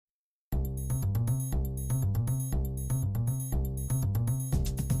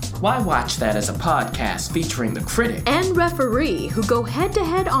Why Watch That is a podcast featuring the critic and referee who go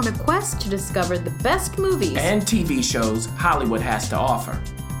head-to-head on a quest to discover the best movies and TV shows Hollywood has to offer.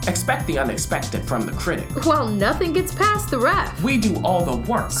 Expect the unexpected from the critic. Well, nothing gets past the ref. We do all the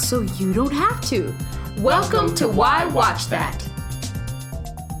work, so you don't have to. Welcome to Why Watch That.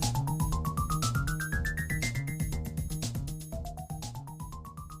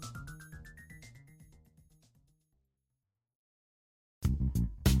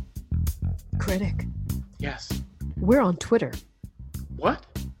 Critic. Yes. We're on Twitter. What?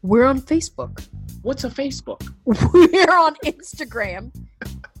 We're on Facebook. What's a Facebook? We're on Instagram.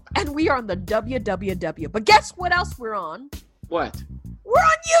 And we are on the www. But guess what else we're on? What? We're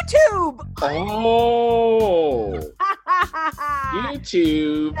on YouTube! Oh!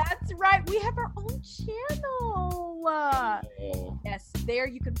 YouTube. That's right. We have our own channel. Oh. Yes, there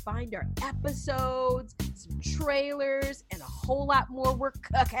you can find our episodes, some trailers, and a whole lot more we're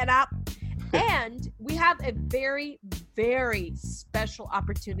cooking up. And we have a very, very special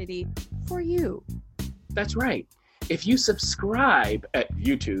opportunity for you. That's right. If you subscribe at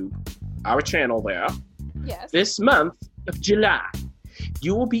YouTube, our channel there, yes, this month of July,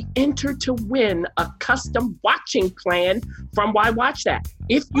 you will be entered to win a custom watching plan from Why Watch That.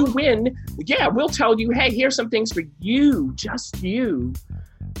 If you win, we'll tell you, hey, here's some things for you, just you,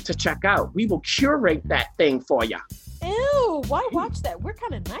 to check out. We will curate that thing for you. Ew, why watch that? We're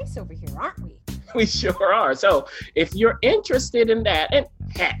kind of nice over here, aren't we? We sure are. So if you're interested in that, and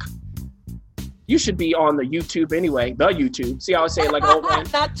heck, you should be on the YouTube anyway, the YouTube. See how I say it like old man?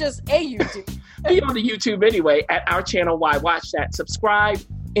 Not just a YouTube. Be on the YouTube anyway at our channel, Why Watch That. Subscribe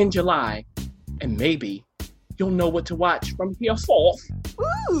in July, and maybe you'll know what to watch from here forth.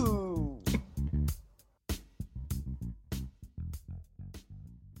 Ooh.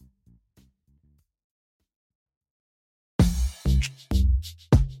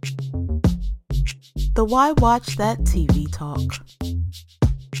 The Why Watch That TV Talk.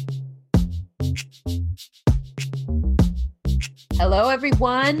 Hello,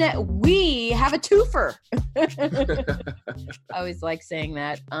 everyone. We have a twofer. I always like saying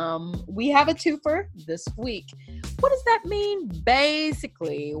that. We have a twofer this week. What does that mean?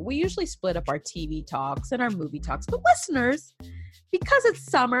 Basically, we usually split up our TV talks and our movie talks. But listeners, because it's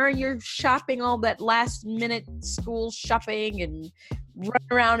summer and you're shopping all that last minute school shopping and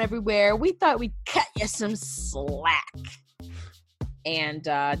running around everywhere, we thought we'd cut you some slack and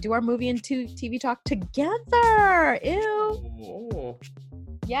do our movie and TV talk together. Ew. Oh.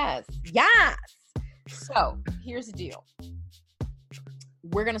 Yes. So here's the deal.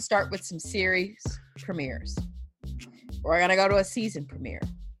 We're going to start with some series premieres. We're going to go to a season premiere.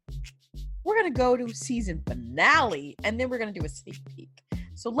 We're going to go to season finale, and then we're going to do a sneak peek.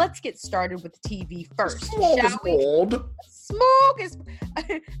 So let's get started with the TV first. Shall we? Smoke is,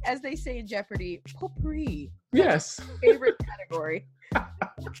 as they say in Jeopardy, potpourri. Yes. Favorite category.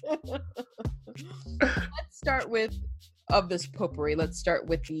 Let's start with this potpourri. Let's start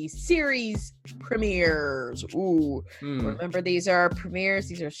with the series premieres. Ooh. Remember, these are premieres.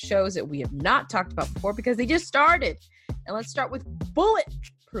 These are shows that we have not talked about before because they just started. And let's start with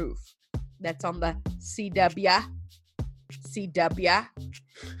Bulletproof. That's on the CW.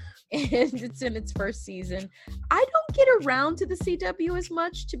 And it's in its first season. I don't get around to the CW as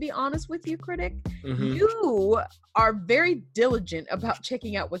much, to be honest with you, critic. Mm-hmm. You are very diligent about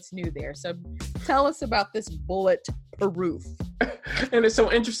checking out what's new there. So tell us about this Bulletproof. And it's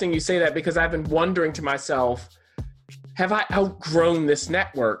so interesting you say that because I've been wondering to myself, have I outgrown this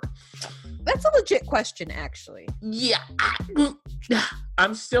network? That's a legit question, actually. Yeah.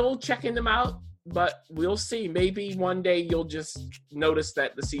 I'm still checking them out. But we'll see. Maybe one day you'll just notice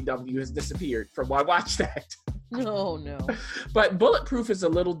that the CW has disappeared from Why Watch That. No. But Bulletproof is a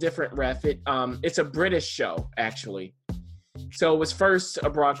little different, Ref. It's a British show, actually. So it was first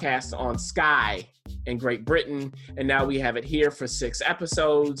broadcast on Sky in Great Britain, and now we have it here for 6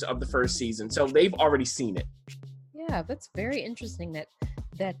 episodes of the first season. So they've already seen it. Yeah, that's very interesting that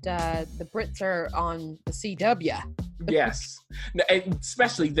the Brits are on the CW. Yes,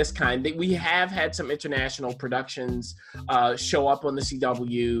 especially this kind. We have had some international productions show up on the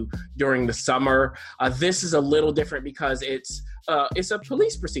CW during the summer. This is a little different because it's a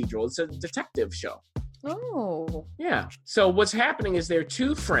police procedural. It's a detective show. Oh. Yeah. So what's happening is there are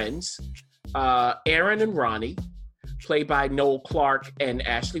 2 friends, Aaron and Ronnie, played by Noel Clarke and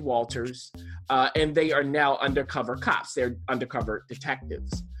Ashley Walters, and they are now undercover cops. They're undercover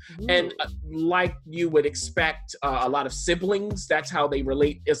detectives. Ooh. And like you would expect, a lot of siblings, that's how they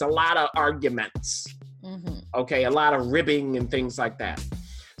relate. There's a lot of arguments, okay, a lot of ribbing and things like that.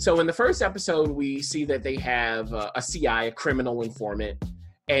 So in the first episode, we see that they have a CI, a criminal informant,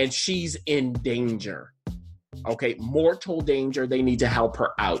 and she's in danger. Okay, mortal danger. They need to help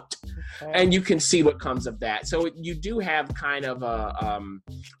her out. Okay. And you can see what comes of that. So you do have kind of a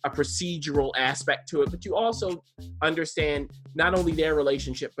procedural aspect to it, but you also understand not only their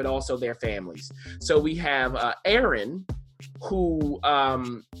relationship, but also their families. So we have Aaron, who,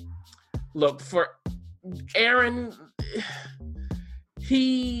 look, for Aaron,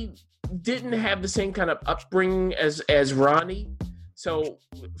 he didn't have the same kind of upbringing as Ronnie. So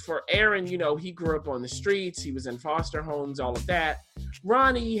for Aaron, you know, he grew up on the streets. He was in foster homes, all of that.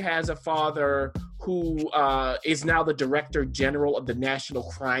 Ronnie has a father who is now the Director General of the National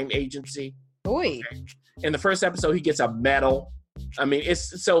Crime Agency. Boy. In the first episode, he gets a medal. I mean,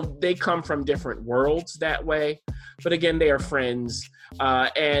 it's so they come from different worlds that way. But again, they are friends.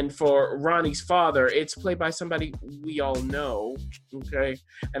 And for Ronnie's father, it's played by somebody we all know, okay?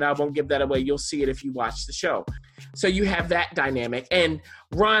 And I won't give that away. You'll see it if you watch the show. So you have that dynamic. And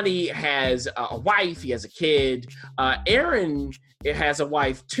Ronnie has a wife. He has a kid. Aaron has a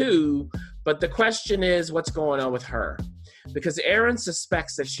wife too. But the question is, what's going on with her? Because Aaron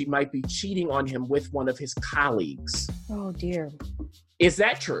suspects that she might be cheating on him with one of his colleagues. Oh, dear. Is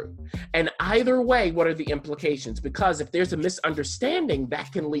that true? And either way, what are the implications? Because if there's a misunderstanding,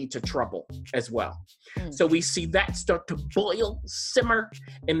 that can lead to trouble as well. So we see that start to boil, simmer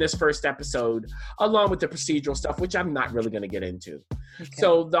in this first episode, along with the procedural stuff, which I'm not really going to get into. Okay.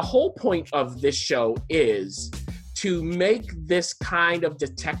 So the whole point of this show is to make this kind of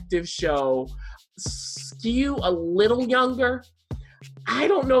detective show skew a little younger. I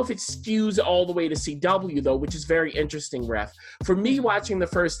don't know if it skews all the way to CW, though, which is very interesting, Ref. For me, watching the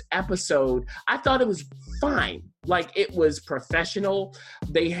first episode, I thought it was fine. Like, it was professional.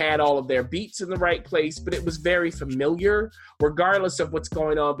 They had all of their beats in the right place, but it was very familiar, regardless of what's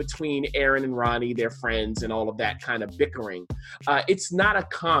going on between Aaron and Ronnie, their friends, and all of that kind of bickering. It's not a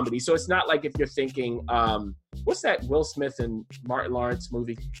comedy, so it's not like if you're thinking, what's that Will Smith and Martin Lawrence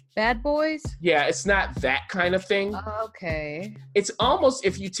movie? Bad Boys? Yeah, it's not that kind of thing. Okay. It's almost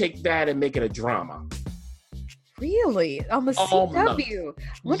if you take that and make it a drama. Really? On the CW? I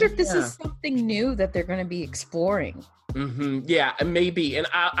wonder if this is something new that they're going to be exploring. Mm-hmm. Yeah, maybe. And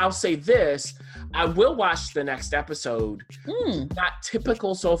I'll say this. I will watch the next episode. Not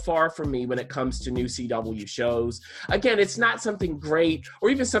typical so far for me when it comes to new CW shows. Again, it's not something great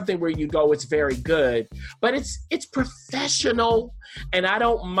or even something where you go, it's very good. But it's professional. And I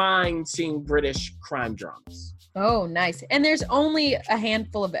don't mind seeing British crime dramas. Oh, nice. And there's only a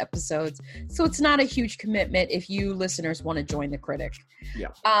handful of episodes, so it's not a huge commitment if you listeners want to join the critic. Yeah.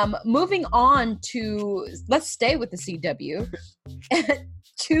 Moving on to, let's stay with the CW.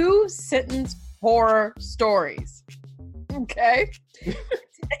 2-sentence horror stories. Okay.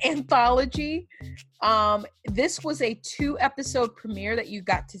 Anthology. This was a 2-episode premiere that you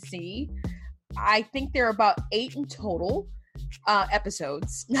got to see. I think there are about 8 in total.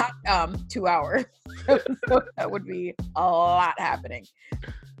 Episodes, not 2 hours. So that would be a lot happening.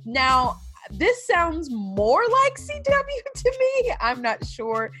 Now, this sounds more like CW to me. I'm not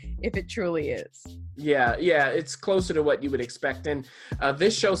sure if it truly is. Yeah, it's closer to what you would expect. And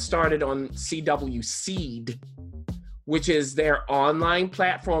this show started on CW Seed, which is their online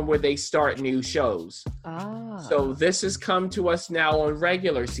platform where they start new shows. So this has come to us now on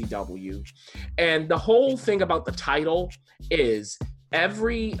regular CW. And the whole thing about the title is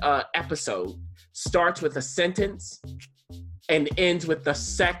every episode starts with a sentence and ends with the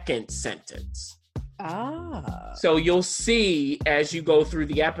second sentence. So you'll see as you go through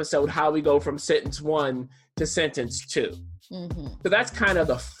the episode how we go from sentence 1 to sentence 2. So that's kind of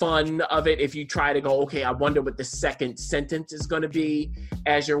the fun of it. If you try to go, okay, I wonder what the second sentence is going to be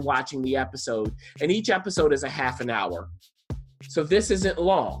as you're watching the episode. And each episode is a half an hour. So this isn't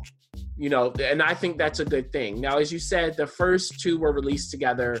long, you know, and I think that's a good thing. Now, as you said, the first 2 were released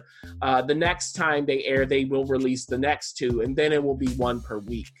together. The next time they air, they will release the next 2, and then it will be 1 per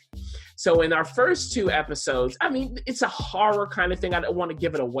week. So in our first 2 episodes, I mean, it's a horror kind of thing. I don't want to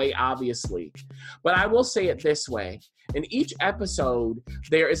give it away, obviously. But I will say it this way. In each episode,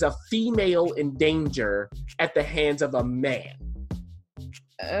 there is a female in danger at the hands of a man.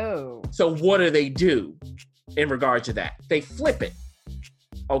 Oh. So what do in regard to that? They flip it.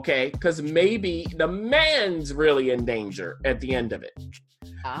 Okay? Because maybe the man's really in danger at the end of it.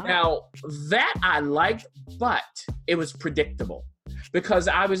 Now, that I liked, but it was predictable. Because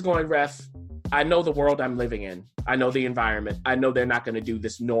I was going, Ref, I know the world I'm living in. I know the environment. I know they're not going to do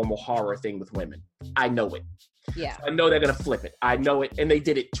this normal horror thing with women. I know it. Yeah. So I know they're going to flip it. I know it. And they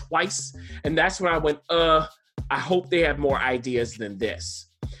did it twice. And that's when I went, I hope they have more ideas than this.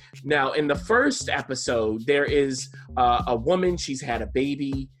 Now, in the first episode, there is a woman, she's had a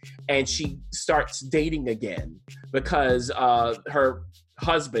baby, and she starts dating again because her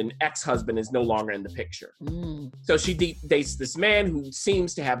ex-husband is no longer in the picture. So she dates this man who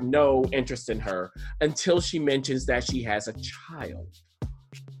seems to have no interest in her until she mentions that she has a child.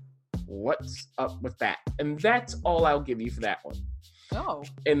 What's up with that? And that's all I'll give you for that one. Oh.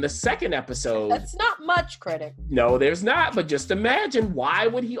 In the second episode... That's not much credit. No, there's not. But just imagine, why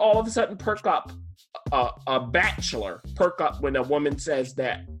would he all of a sudden perk up, a bachelor perk up when a woman says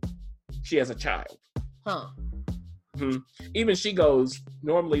that she has a child? Huh. Even she goes,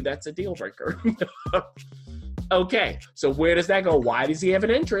 normally that's a deal breaker. Okay, so where does that go? Why does he have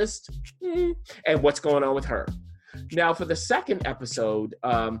an interest? And what's going on with her? Now, for the second episode,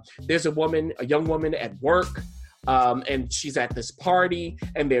 there's a young woman at work, and she's at this party,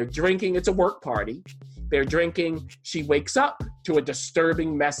 and they're drinking. It's a work party. They're drinking. She wakes up to a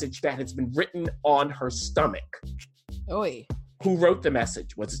disturbing message that has been written on her stomach. Oy. Who wrote the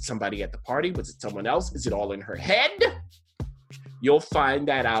message? Was it somebody at the party? Was it someone else? Is it all in her head? You'll find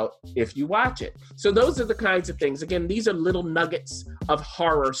that out if you watch it. So those are the kinds of things. Again, these are little nuggets of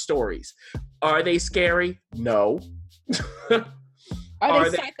horror stories. Are they scary? No.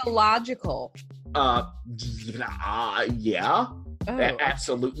 Are they psychological? Yeah. Oh.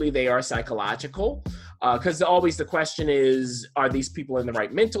 Absolutely, they are psychological. Because always the question is, are these people in the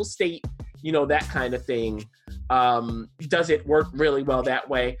right mental state? You know, that kind of thing. Does it work really well that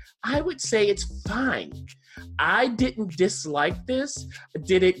way? I would say it's fine. I didn't dislike this.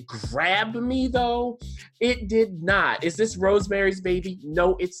 Did it grab me, though? It did not. Is this Rosemary's Baby?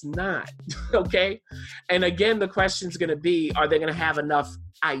 No, it's not. Okay? And again, the question's going to be, are they going to have enough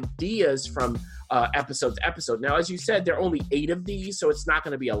ideas from episode to episode? Now, as you said, there are only 8 of these, so it's not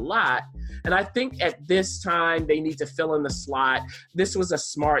going to be a lot. And I think at this time, they need to fill in the slot. This was a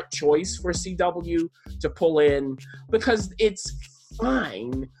smart choice for CW to pull in because it's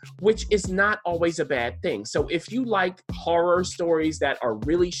fine, which is not always a bad thing. So if you like horror stories that are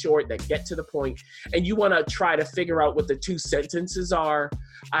really short, that get to the point, and you want to try to figure out what the 2 sentences are,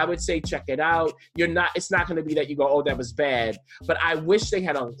 I would say check it out. It's not going to be that you go, oh, that was bad, but I wish they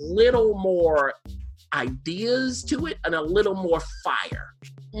had a little more ideas to it and a little more fire.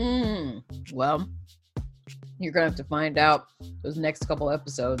 Well, you're going to have to find out those next couple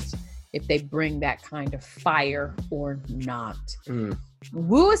episodes if they bring that kind of fire or not.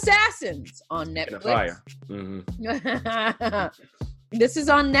 Wu Assassins on Netflix. Fire. This is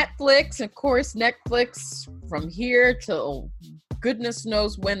on Netflix. Of course, Netflix from here till goodness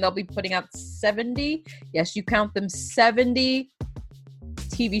knows when they'll be putting out 70. Yes, you count them, 70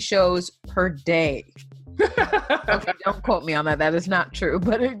 TV shows per day. Okay, don't quote me on that. That is not true,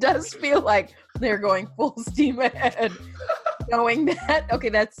 but it does feel like they're going full steam ahead. Knowing that, okay,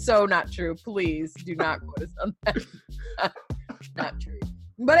 that's so not true. Please do not quote us on that. Not true.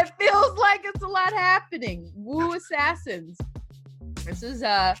 But it feels like it's a lot happening. Wu Assassins. This is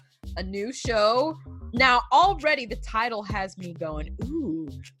a new show. Now, already the title has me going, ooh,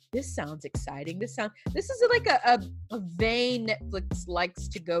 this sounds exciting. This is like a vein Netflix likes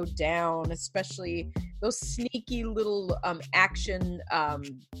to go down, especially those sneaky little action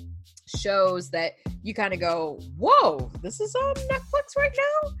shows that you kind of go, whoa, this is on Netflix right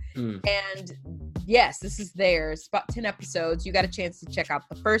now? And yes, this is theirs. About 10 episodes. You got a chance to check out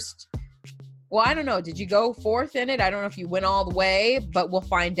the first. Well, I don't know. Did you go 4th in it? I don't know if you went all the way, but we'll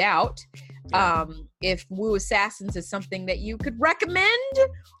find out. If Wu Assassins is something that you could recommend,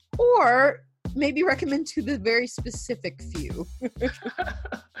 or maybe recommend to the very specific few.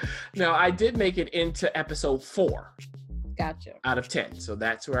 Now, I did make it into episode 4. Gotcha. Out of 10. So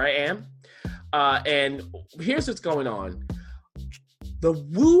that's where I am. And here's what's going on. The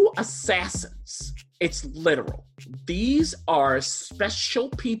Wu Assassins, it's literal. These are special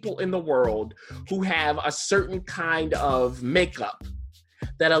people in the world who have a certain kind of makeup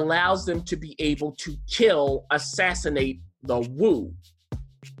that allows them to be able to assassinate the Wu.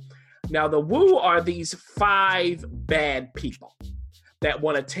 Now, the Wu are these 5 bad people that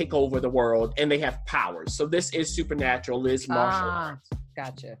want to take over the world, and they have powers. So this is supernatural, is martial arts.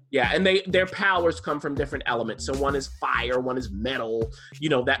 Gotcha. Yeah, and their powers come from different elements. So one is fire, one is metal,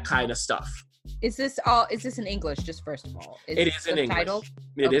 that kind of stuff. Is this in English, just first of all? It is in English.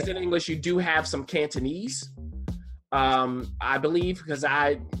 It is in English. You do have some Cantonese, I believe, because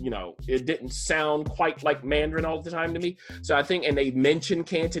it didn't sound quite like Mandarin all the time to me. So I think, and they mention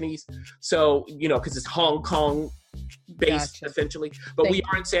Cantonese. So, because it's Hong Kong based, essentially. But we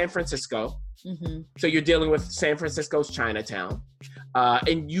are in San Francisco. Mm-hmm. So you're dealing with San Francisco's Chinatown.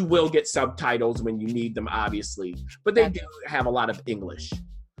 And you will get subtitles when you need them, obviously. But they do have a lot of English.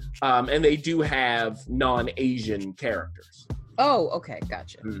 And they do have non-Asian characters. Oh, okay,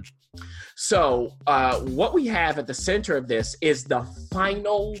 gotcha. So what we have at the center of this is the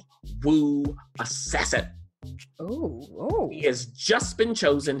final Wu assassin. Oh. He has just been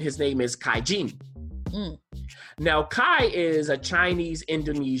chosen. His name is Kai Jin. Mm. Now, Kai is a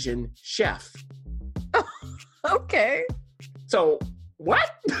Chinese-Indonesian chef. Okay. So, what?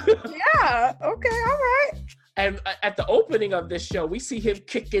 Yeah, okay, all right. And at the opening of this show, we see him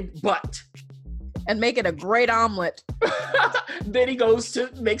kicking butt. And making a great omelet. Then he goes to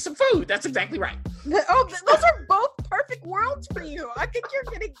make some food. That's exactly right. Oh, those are both perfect worlds for you. I think you're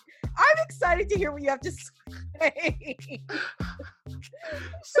getting... I'm excited to hear what you have to say.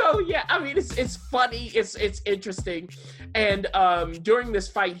 So yeah, I mean it's funny, it's interesting, and during this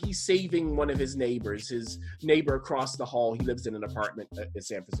fight, he's saving one of his neighbors. His neighbor across the hall. He lives in an apartment in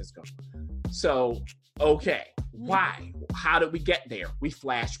San Francisco. So okay, why? How did we get there? We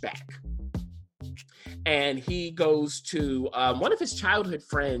flash back. And he goes to one of his childhood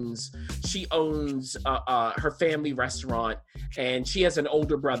friends. She owns her family restaurant, and she has an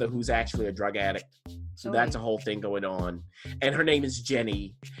older brother who's actually a drug addict. So that's a whole thing going on. And her name is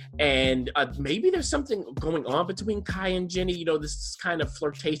Jenny. And maybe there's something going on between Kai and Jenny, you know, this kind of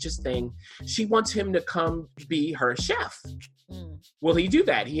flirtatious thing. She wants him to come be her chef. Will he do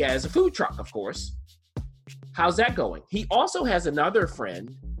that? He has a food truck, of course. How's that going? He also has another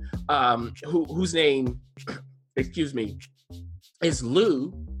friend whose name, excuse me, is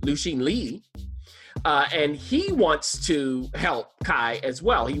Lu Xin Li. And he wants to help Kai as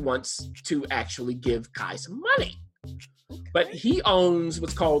well. He wants to actually give Kai some money. Okay. But he owns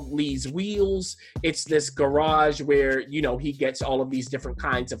what's called Lee's Wheels. It's this garage where, you know, he gets all of these different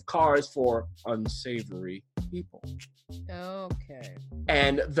kinds of cars for unsavory people. Okay.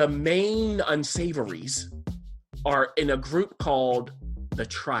 And the main unsavories are in a group called the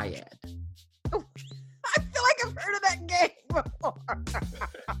Triad. Oh, I feel like I've heard of that game before.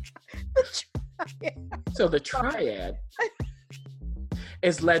 So the Triad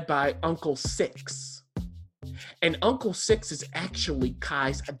is led by Uncle Six. And Uncle Six is actually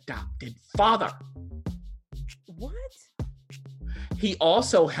Kai's adopted father. What? He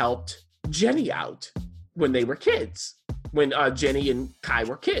also helped Jenny out when they were kids, when Jenny and Kai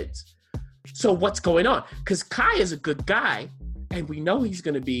were kids. So what's going on? Because Kai is a good guy, and we know he's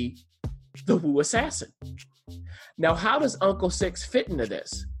going to be the Wu assassin. Now, how does Uncle Six fit into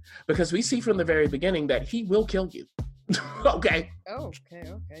this? Because we see from the very beginning that he will kill you. Okay. Okay.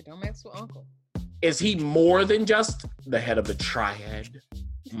 Don't mess with Uncle. Is he more than just the head of the Triad?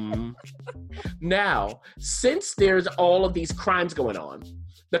 Now, since there's all of these crimes going on,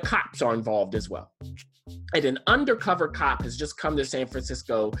 the cops are involved as well. And an undercover cop has just come to San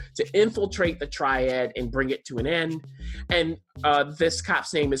Francisco to infiltrate the Triad and bring it to an end. And this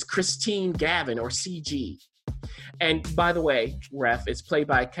cop's name is Christine Gavin, or CG. And by the way, Ref, it's played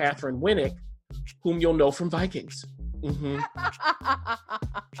by Catherine Winnick, whom you'll know from Vikings.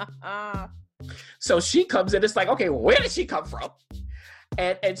 So she comes in, it's like, okay, where did she come from?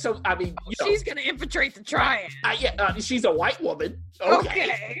 And so, I mean, you know, she's going to infiltrate the Triad. She's a white woman.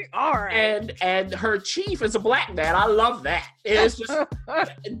 Okay. All right. And her chief is a black man. I love that. It's just,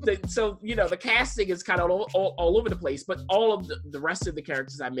 so, you know, the casting is kind of all over the place, but all of the rest of the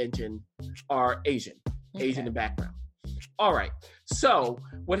characters I mentioned are Asian in background. All right. So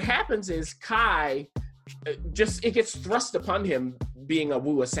what happens is Kai, it gets thrust upon him being a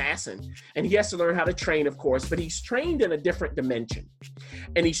Wu assassin, and he has to learn how to train, of course, but he's trained in a different dimension.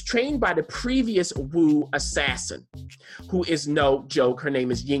 And he's trained by the previous Wu assassin, who is no joke. Her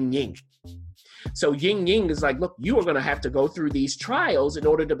name is Ying Ying. So Ying Ying is like, look, you are going to have to go through these trials in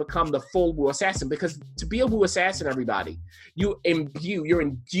order to become the full Wu assassin, because to be a Wu assassin, everybody, you're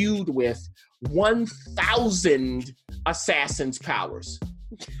imbued with 1,000 assassin's powers.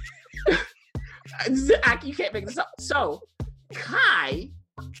 You can't make this up. So Kai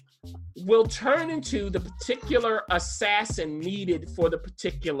will turn into the particular assassin needed for the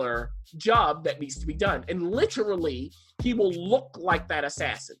particular job that needs to be done. And literally, he will look like that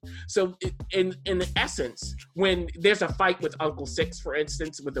assassin. So in essence, when there's a fight with Uncle Six, for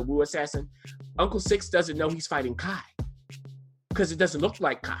instance, with the Wu assassin, Uncle Six doesn't know he's fighting Kai because it doesn't look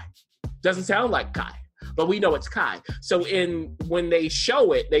like Kai. Doesn't sound like Kai. But we know it's Kai. So when they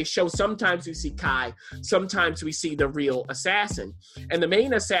show sometimes we see Kai, sometimes we see the real assassin. And the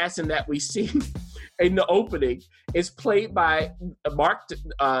main assassin that we see in the opening is played by Mark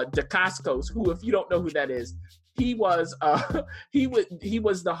Dacascos, who, if you don't know who that is, he was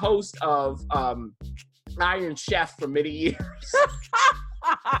the host of Iron Chef for many years.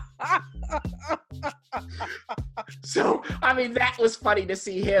 So, I mean, that was funny to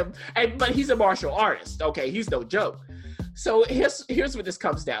see him. But he's a martial artist. Okay, he's no joke. So here's what this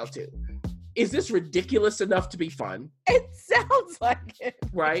comes down to. Is this ridiculous enough to be fun? It sounds like it.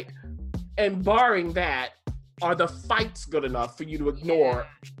 Right? And barring that, are the fights good enough for you to ignore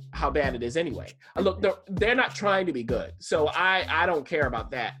how bad it is anyway? Look, they're not trying to be good. So I don't care about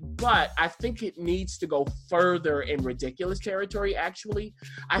that. But I think it needs to go further in ridiculous territory, actually.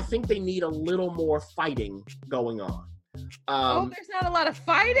 I think they need a little more fighting going on. There's not a lot of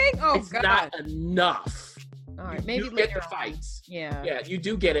fighting? Oh, it's God. not enough. All right, maybe you later get the on. fights. Yeah, you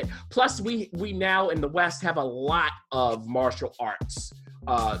do get it. Plus, we now in the West have a lot of martial arts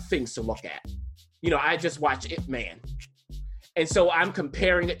things to look at. You know, I just watched Ip Man, and so I'm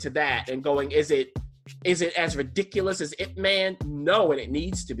comparing it to that and going, is it as ridiculous as Ip Man? No, and it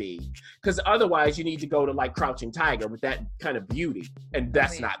needs to be, because otherwise you need to go to like Crouching Tiger with that kind of beauty, and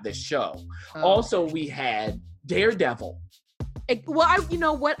that's not this show. Also, we had Daredevil. Well, you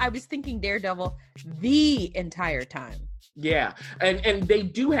know what? I was thinking Daredevil the entire time. Yeah, and they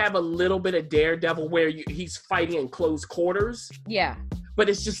do have a little bit of Daredevil where he's fighting in close quarters. Yeah. But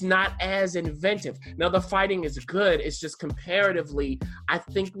it's just not as inventive. Now, the fighting is good. It's just comparatively, I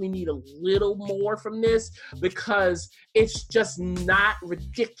think we need a little more from this because it's just not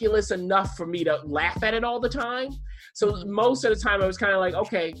ridiculous enough for me to laugh at it all the time. So most of the time I was kind of like,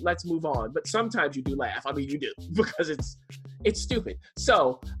 okay, let's move on. But sometimes you do laugh. I mean, you do because it's stupid.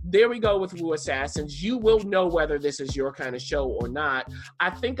 So there we go with Wu Assassins. You will know whether this is your kind of show or not. I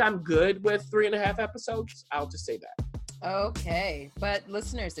think I'm good with 3.5 episodes. I'll just say that. Okay, but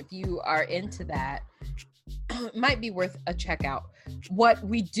listeners, if you are into that, it might be worth a check out. What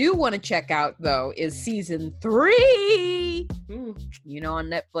we do want to check out though is season 3. You know,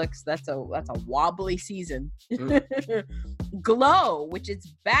 on Netflix, that's a wobbly season. Glow, which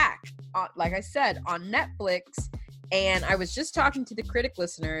is back, like I said, on Netflix. And I was just talking to the critic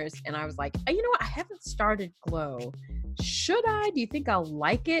listeners, and I was like, you know what? I haven't started Glow. Should I? Do you think I'll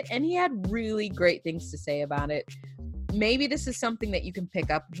like it? And he had really great things to say about it. Maybe this is something that you can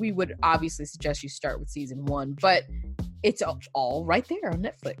pick up. We would obviously suggest you start with season 1, but it's all right there on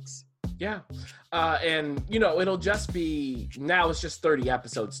Netflix. Yeah. And, you know, it'll just be, now it's just 30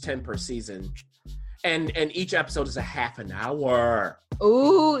 episodes, 10 per season. And each episode is a half an hour.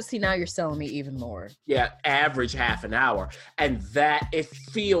 Ooh, see, now you're selling me even more. Yeah, average half an hour. And that, it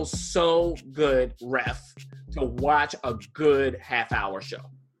feels so good, Ref, to watch a good half-hour show.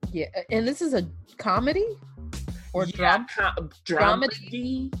 Yeah, and this is a comedy? Or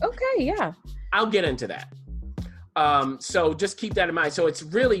dramedy? Okay, yeah. I'll get into that. So just keep that in mind. So it's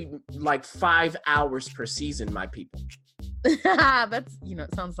really like 5 hours per season, my people. That's, you know,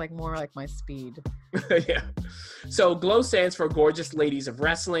 it sounds like more like my speed. Yeah. So Glow stands for Gorgeous Ladies of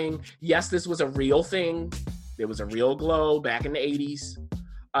Wrestling. Yes, this was a real thing. There was a real Glow back in the 80s.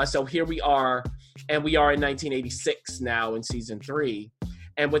 So here we are, and we are in 1986 now in season 3.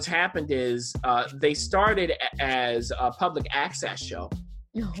 And what's happened is they started as a public access show.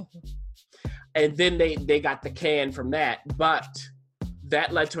 And then they got the can from that. But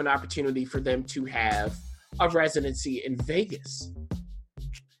that led to an opportunity for them to have a residency in Vegas.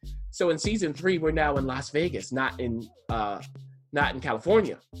 So in season 3, we're now in Las Vegas, not in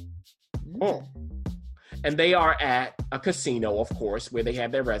California. And they are at a casino, of course, where they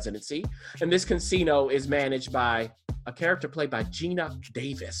have their residency. And this casino is managed by a character played by Geena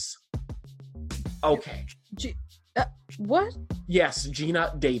Davis. Okay. What? Yes,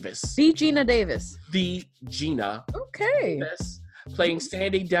 Geena Davis. The Geena Davis. The Geena. Okay. Davis, playing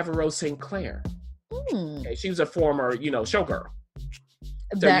Sandy Devereaux St. Clair. Okay, she was a former, showgirl.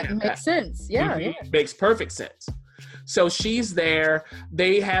 So that makes sense. Yeah, yeah. Makes perfect sense. So she's there.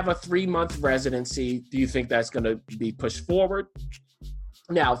 They have a 3-month residency. Do you think that's going to be pushed forward?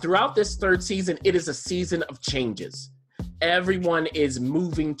 Now, throughout this 3rd season, it is a season of changes. Everyone is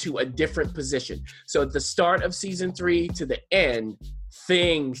moving to a different position. So at the start of season 3 to the end,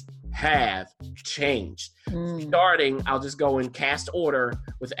 things have changed. Starting, I'll just go in cast order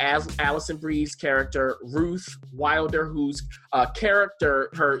with Alison Brie's character, Ruth Wilder, whose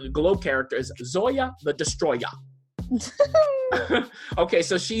her Glow character is Zoya the Destroyer. Okay,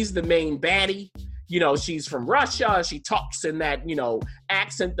 so she's the main baddie. She's from Russia. She talks in that,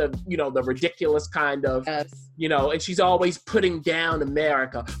 accent, the ridiculous kind of, yes. And she's always putting down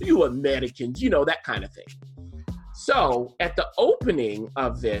America. You Americans, that kind of thing. So at the opening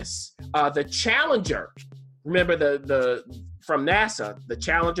of this, the Challenger, remember the from NASA, the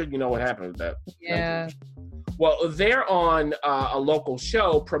Challenger, you know what happened with that? Yeah. Well, they're on a local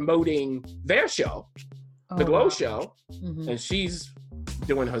show promoting their show, the Glow show, and she's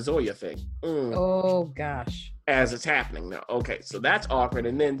doing her Zoya thing. Oh gosh. As it's happening now. Okay, so that's awkward.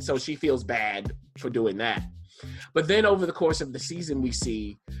 And then so she feels bad for doing that. But then over the course of the season, we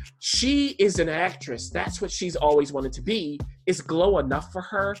see she is an actress. That's what she's always wanted to be. Is Glow enough for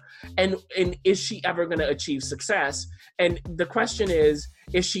her? And is she ever going to achieve success? And the question is,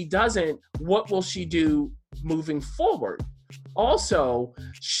 if she doesn't, what will she do moving forward? Also,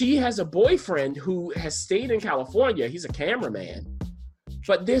 she has a boyfriend who has stayed in California. He's a cameraman.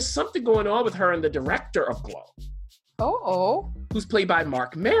 But there's something going on with her and the director of Glow. Oh. Who's played by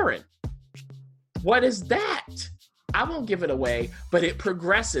Mark Maron. What is that? I won't give it away, but it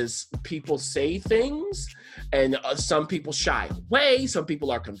progresses. People say things, and some people shy away. Some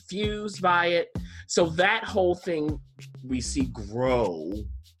people are confused by it. So that whole thing we see grow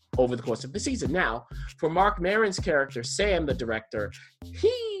over the course of the season. Now, for Mark Maron's character, Sam, the director,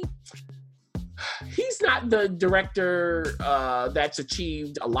 he's not the director that's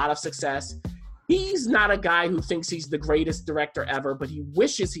achieved a lot of success. He's not a guy who thinks he's the greatest director ever, but he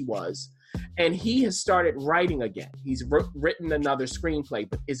wishes he was. And he has started writing again. He's written another screenplay,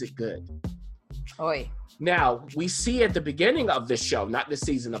 but is it good? Oi. Now, we see at the beginning of the show, not the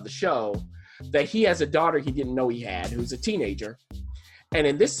season of the show, that he has a daughter he didn't know he had, who's a teenager. And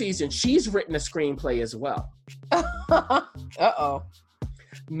in this season, she's written a screenplay as well. Uh-oh.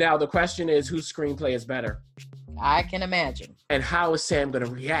 Now, the question is, whose screenplay is better? I can imagine. And how is Sam going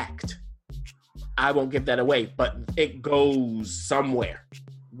to react? I won't give that away, but it goes somewhere.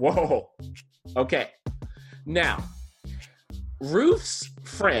 Whoa. Okay. Now, Ruth's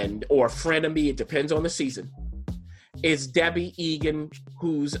friend or frenemy, it depends on the season, is Debbie Egan,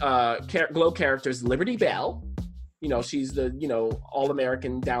 whose Glow character is Liberty Bell. You know, she's the,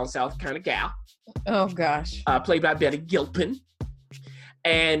 all-American down south kind of gal. Oh, gosh. Played by Betty Gilpin.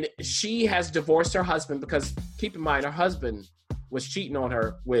 And she has divorced her husband because, keep in mind, her husband was cheating on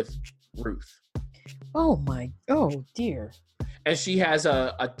her with Ruth. Oh dear. And she has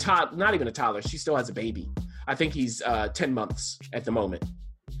a not even a toddler. She still has a baby. I think he's 10 months at the moment.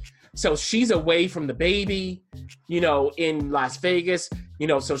 So she's away from the baby, in Las Vegas,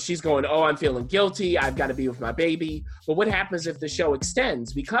 so she's going, oh, I'm feeling guilty. I've got to be with my baby. But what happens if the show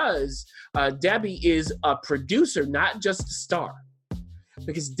extends? Because Debbie is a producer, not just a star.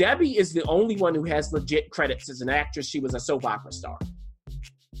 Because Debbie is the only one who has legit credits as an actress. She was a soap opera star.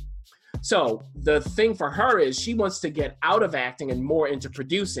 So the thing for her is she wants to get out of acting and more into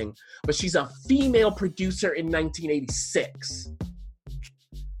producing, but she's a female producer in 1986.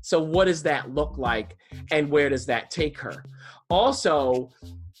 So what does that look like, and where does that take her? Also,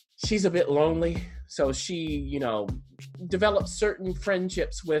 she's a bit lonely, so she, develops certain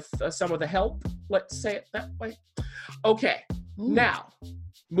friendships with some of the help, let's say it that way. Okay, Now,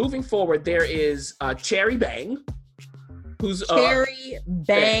 moving forward, there is Cherry Bang, who's... Cherry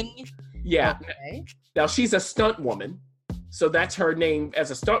Bang? Yeah. Okay. Now, she's a stunt woman, so that's her name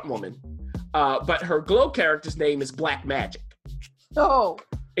as a stunt woman. But her Glow character's name is Black Magic. Oh.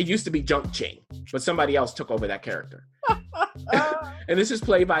 It used to be Junk Chain, but somebody else took over that character. And this is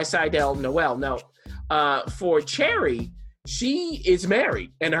played by Sydel Noel. Now, for Cherry, she is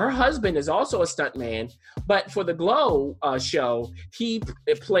married, and her husband is also a stuntman. But for the Glow show, he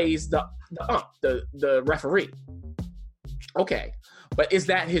plays the referee. Okay, but is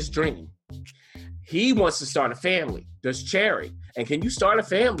that his dream? He wants to start a family. Does Cherry? And can you start a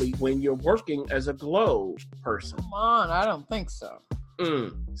family when you're working as a Glow person? Come on, I don't think so.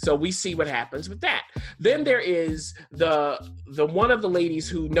 So we see what happens with that. Then there is the one of the ladies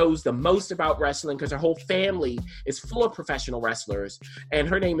who knows the most about wrestling, because her whole family is full of professional wrestlers, and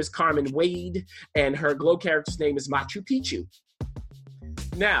her name is Carmen Wade, and her Glow character's name is Machu Picchu.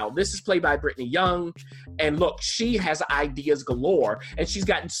 Now, this is played by Brittany Young, and look, she has ideas galore, and she's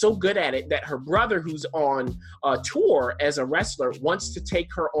gotten so good at it that her brother, who's on a tour as a wrestler, wants to take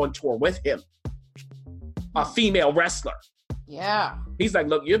her on tour with him. A female wrestler. Yeah. He's like,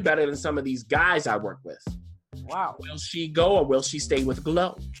 look, you're better than some of these guys I work with. Wow. Will she go, or will she stay with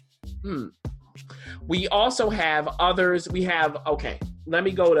Glow? We also have others. Let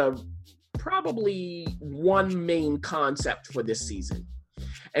me go to probably one main concept for this season.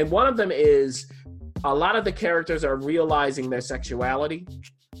 And one of them is a lot of the characters are realizing their sexuality,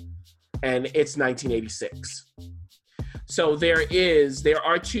 and it's 1986. So there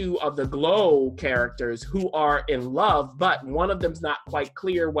are two of the Glow characters who are in love, but one of them's not quite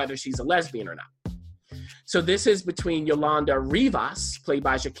clear whether she's a lesbian or not. So this is between Yolanda Rivas, played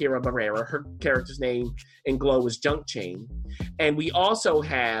by Shakira Barrera. Her character's name in Glow is Junk Chain. And we also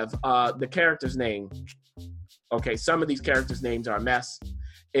have the character's name. Okay, some of these characters' names are a mess.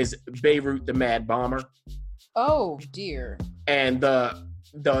 Is Beirut the Mad Bomber. Oh, dear. And the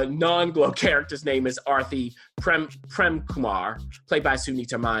the non-Glow character's name is Arthi Prem Kumar, played by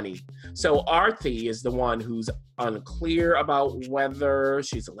Sunita Mani. So Arthi is the one who's unclear about whether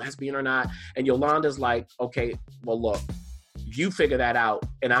she's a lesbian or not. And Yolanda's like, okay, well, look, you figure that out,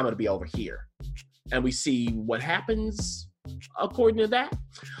 and I'm going to be over here. And we see what happens according to that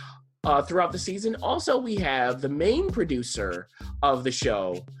throughout the season. Also, we have the main producer of the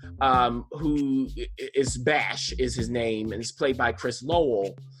show, who is Bash, is his name, and is played by Chris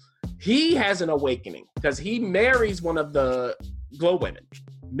Lowell. He has an awakening because he marries one of the Glow women.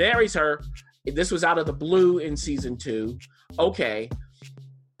 Marries her. This was out of the blue in season 2. Okay.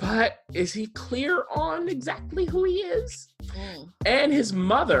 But is he clear on exactly who he is? And his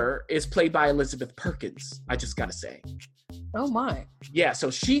mother is played by Elizabeth Perkins, I just gotta say. Oh my. Yeah, so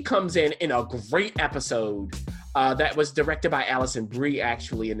she comes in a great episode that was directed by Alison Brie,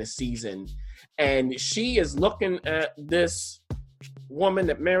 actually, in this season. And she is looking at this woman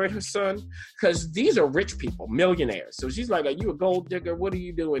that married her son, because these are rich people, millionaires. So she's like, are you a gold digger? What are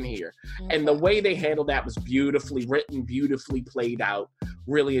you doing here? Okay. And the way they handled that was beautifully written, beautifully played out.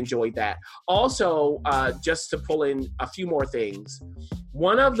 Really enjoyed that. Also, just to pull in a few more things,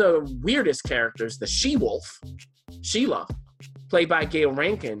 one of the weirdest characters, the she-wolf, Sheila, played by Gail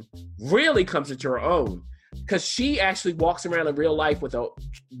Rankin, really comes into her own, because she actually walks around in real life with a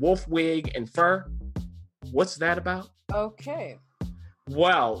wolf wig and fur. What's that about? Okay.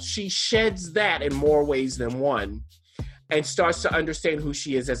 Well, she sheds that in more ways than one and starts to understand who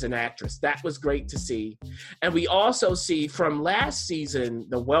she is as an actress. That was great to see. And we also see from last season,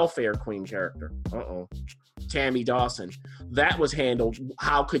 the welfare queen character. Tammy Dawson. That was handled.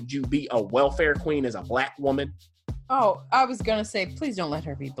 How could you be a welfare queen as a Black woman? Oh, I was going to say, please don't let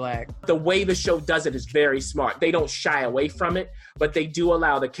her be Black. The way the show does it is very smart. They don't shy away from it, but they do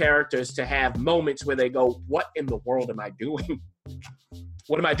allow the characters to have moments where they go, what in the world am I doing?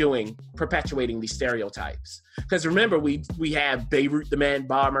 What am I doing perpetuating these stereotypes? Because remember, we have Beirut the Man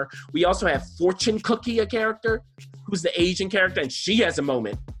Bomber. We also have Fortune Cookie, a character who's the Asian character, and she has a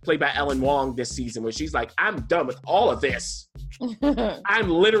moment played by Ellen Wong this season where she's like, I'm done with all of this. I'm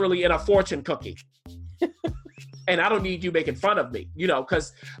literally in a fortune cookie. And I don't need you making fun of me,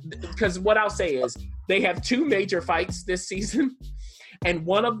 because what I'll say is they have 2 major fights this season. And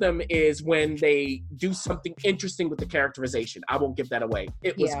one of them is when they do something interesting with the characterization. I won't give that away.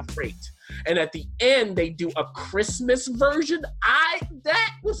 It was great. And at the end, they do a Christmas version.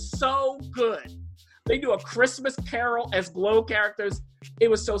 That was so good. They do a Christmas Carol as Glow characters. It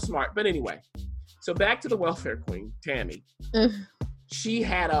was so smart. But anyway, so back to the welfare queen, Tammy. She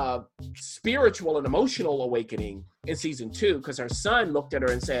had a spiritual and emotional awakening in season 2 because her son looked at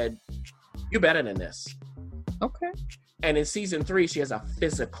her and said, you're better than this. Okay. And in season 3, she has a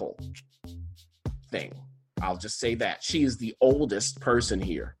physical thing. I'll just say that. She is the oldest person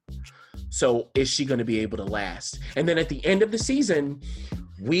here. So is she going to be able to last? And then at the end of the season,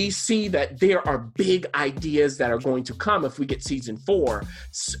 we see that there are big ideas that are going to come if we get season 4,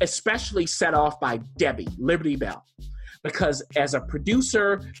 especially set off by Debbie, Liberty Bell. Because as a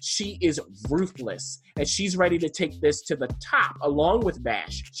producer, she is ruthless and she's ready to take this to the top along with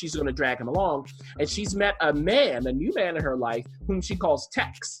Bash. She's going to drag him along. And she's met a new man in her life, whom she calls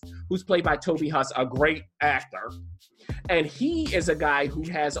Tex, who's played by Toby Huss, a great actor. And he is a guy who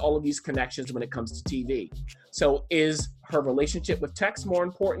has all of these connections when it comes to TV. So is her relationship with Tex more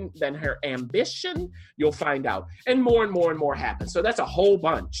important than her ambition? You'll find out. And more happens. So that's a whole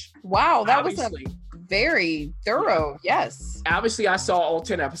bunch. Wow, that was very thorough. Yes. Obviously, I saw all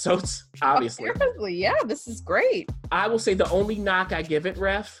 10 episodes. Obviously. Apparently, yeah, this is great. I will say the only knock I give it,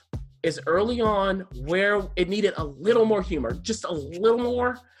 Ref, is early on where it needed a little more humor. Just a little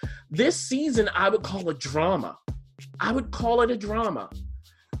more. This season, I would call a drama. I would call it a drama.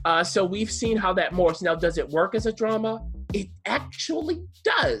 So we've seen how that morphs. Now, does it work as a drama? It actually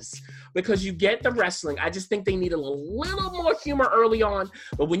does, because you get the wrestling. I just think they need a little more humor early on.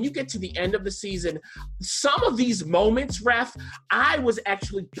 But when you get to the end of the season, some of these moments, Ref, I was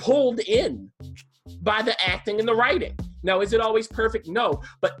actually pulled in by the acting and the writing. Now, is it always perfect? No.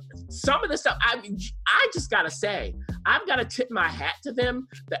 But some of the stuff, I just got to say, I've got to tip my hat to them.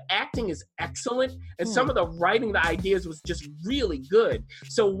 The acting is excellent. And some of the writing, the ideas was just really good.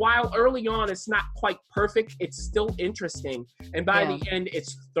 So while early on it's not quite perfect, it's still interesting. And by the end,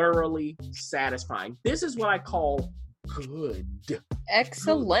 it's thoroughly satisfying. This is what I call good.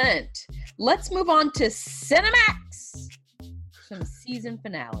 Excellent. Let's move on to Cinemax. Some season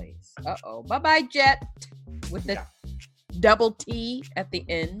finales. Uh-oh. Bye-bye, Jet. With the double T at the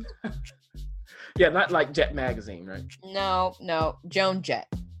end. Yeah, not like Jet Magazine, right? No, Joan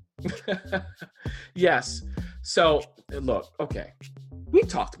Jett. Yes. So, look, okay. we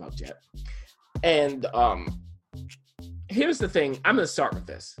talked about Jet. And here's the thing. I'm going to start with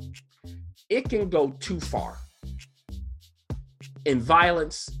this. It can go too far in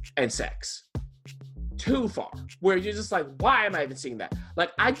violence and sex. Too far. Where you're just like, why am I even seeing that?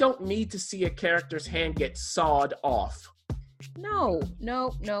 Like, I don't need to see a character's hand get sawed off. No.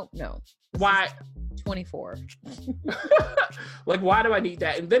 Why? 24. Like, why do I need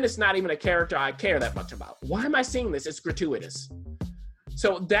that? And then it's not even a character I care that much about. Why am I seeing this? It's gratuitous.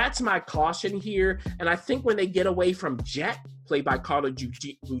 So that's my caution here. And I think when they get away from Jet, played by Carla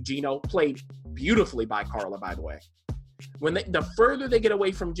Gugino, played beautifully by Carla, by the way. The further they get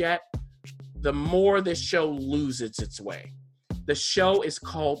away from Jet, the more this show loses its way. The show is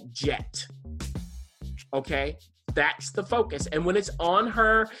called Jet. Okay? That's the focus. And when it's on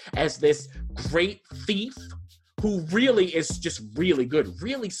her as this great thief who really is just really good,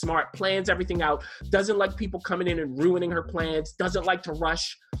 really smart, plans everything out, doesn't like people coming in and ruining her plans, doesn't like to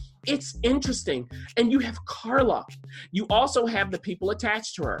rush. It's interesting. And you have Carla. You also have the people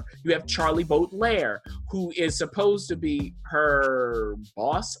attached to her. You have Charlie Baudelaire, who is supposed to be her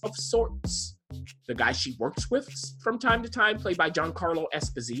boss of sorts. The guy she works with from time to time, played by Giancarlo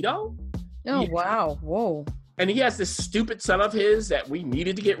Esposito. Oh, wow. Whoa. And he has this stupid son of his that we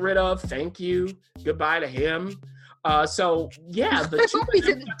needed to get rid of. Thank you. Goodbye to him. So yeah, I hope he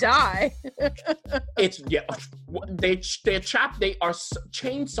didn't die. They are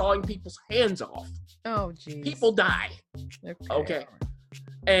chainsawing people's hands off. Oh, geez. People die. Okay.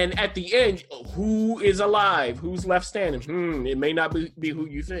 And at the end, who is alive? Who's left standing? It may not be who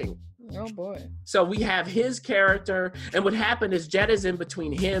you think. Oh boy. So we have his character, and what happened is Jet is in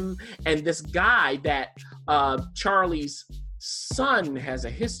between him and this guy that Charlie's son has a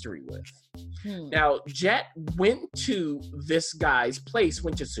history with. Now, Jet went to this guy's place,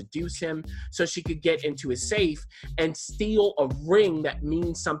 went to seduce him so she could get into his safe and steal a ring that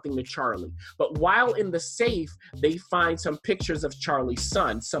means something to Charlie. But while in the safe, they find some pictures of Charlie's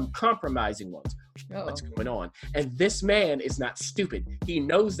son, some compromising ones. What's going on? And this man is not stupid. He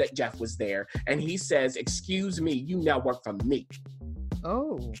knows that Jeff was there, and he says, "Excuse me, you now work for me."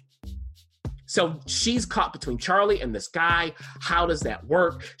 Oh. So she's caught between Charlie and this guy. How does that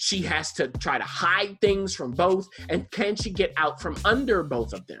work? She has to try to hide things from both. And can she get out from under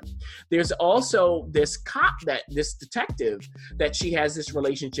both of them? There's also this this detective that she has this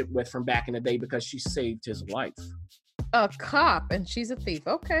relationship with from back in the day because she saved his life. A cop, and she's a thief.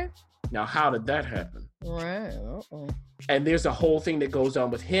 Okay. Now, how did that happen? Right. Uh-oh. And there's a whole thing that goes on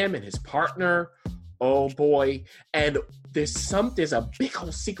with him and his partner. Oh boy. And there's a big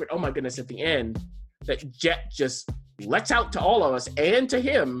whole secret, oh my goodness, at the end that Jet just lets out to all of us and to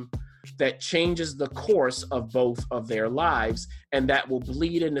him that changes the course of both of their lives, and that will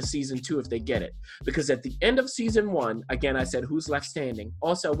bleed into season 2 if they get it. Because at the end of season 1, again, I said, who's left standing?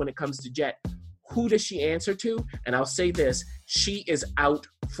 Also, when it comes to Jet, who does she answer to? And I'll say this, she is out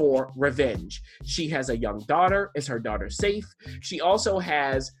for revenge. She has a young daughter. Is her daughter safe? She also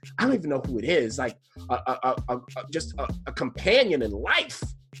has, I don't even know who it is, like a companion in life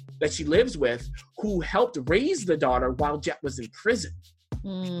that she lives with who helped raise the daughter while Jet was in prison.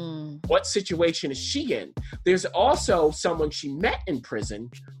 What situation is she in? There's also someone she met in prison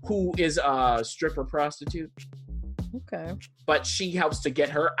who is a stripper prostitute. Okay. But she helps to get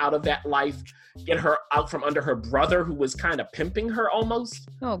her out of that life, get her out from under her brother who was kind of pimping her almost.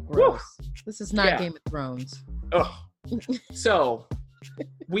 Oh, gross. Woo. This is not Game of Thrones. Ugh. So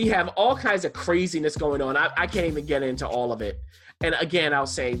we have all kinds of craziness going on. I can't even get into all of it. And again, I'll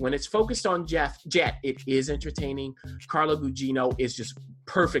say when it's focused on Jet, it is entertaining. Carla Gugino is just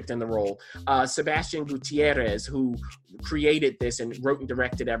perfect in the role. Sebastian Gutierrez, who created this and wrote and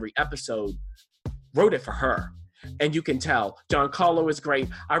directed every episode, wrote it for her. And you can tell. Giancarlo is great.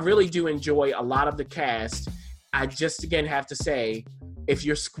 I really do enjoy a lot of the cast. I just, again, have to say, if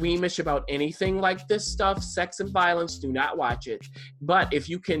you're squeamish about anything like this stuff, sex and violence, do not watch it. But if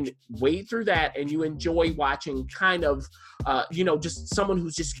you can wade through that and you enjoy watching kind of, just someone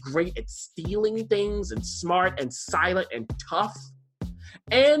who's just great at stealing things and smart and silent and tough,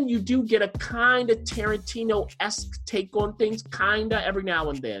 and you do get a kind of Tarantino-esque take on things, kind of every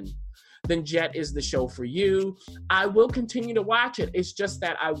now and then Jet is the show for you. I will continue to watch it. It's just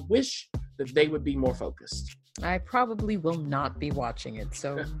that I wish that they would be more focused. I probably will not be watching it,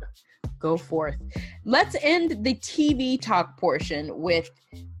 so go forth. Let's end the TV talk portion with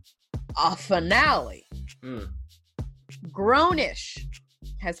a finale. Grownish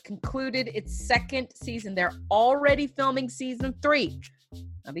has concluded its second season. They're already filming season 3.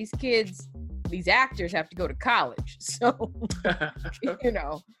 Now, these actors have to go to college, so,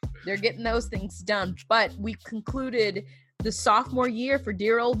 they're getting those things done. But we concluded the sophomore year for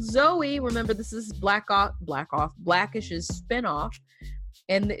dear old Zoe. Remember, this is Blackish's spinoff.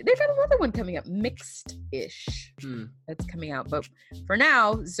 And they've got another one coming up, Mixed-ish, that's coming out. But for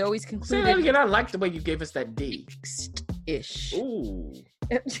now, Zoe's concluded. Say that again. I like the way you gave us that D. Mixed-ish. Ooh.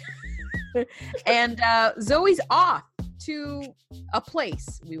 And Zoe's off to a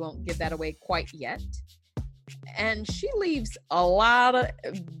place. We won't give that away quite yet. And she leaves a lot of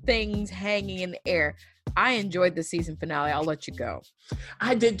things hanging in the air. I enjoyed the season finale. I'll let you go.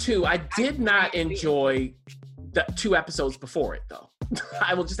 I did too. I did not enjoy the 2 episodes before it, though.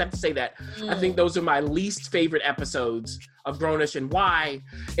 I will just have to say that. I think those are my least favorite episodes of Grownish. And why?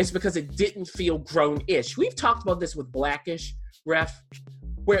 It's because it didn't feel grown-ish. We've talked about this with Blackish, Ref,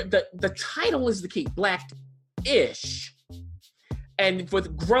 where the title is the key, Black-ish. And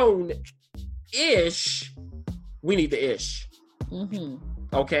with grown-ish, we need the ish.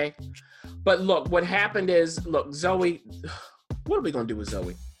 Okay? But look, what happened is, Zoe, what are we going to do with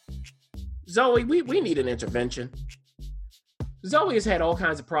Zoe? Zoe, we need an intervention. Zoe has had all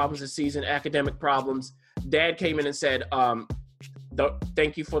kinds of problems this season, academic problems. Dad came in and said,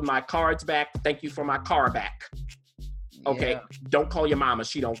 thank you for my cards back. Thank you for my car back. Okay, Don't call your mama.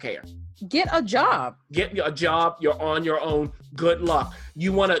 She don't care. Get a job. Get a job. You're on your own. Good luck.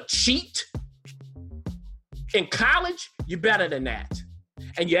 You want to cheat in college? You're better than that.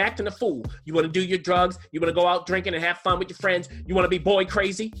 And you're acting a fool. You want to do your drugs. You want to go out drinking and have fun with your friends. You want to be boy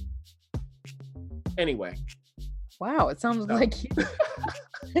crazy. Anyway. Wow, it sounds like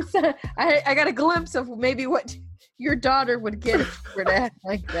I got a glimpse of maybe what your daughter would get if you were to act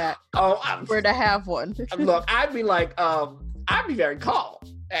like that. Oh, were to have one. Look, I'd be like, I'd be very calm.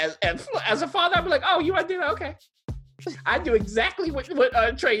 As a father, I'd be like, oh, you want to do that? Okay. I'd do exactly what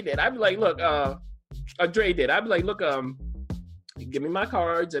Trey did. I'd be like, look, Dre did. I'd be like, look, give me my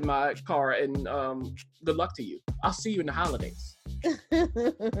cards and my car and good luck to you. I'll see you in the holidays.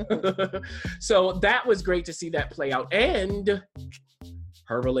 So that was great to see that play out, and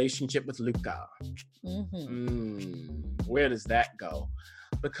her relationship with Luca. Where does that go?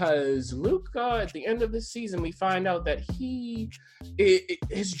 Because Luca, at the end of this season, we find out that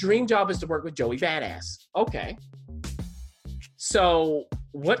his dream job is to work with Joey Badass. Okay. So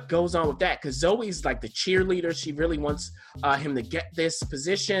what goes on with that? Because Zoe's like the cheerleader. She really wants him to get this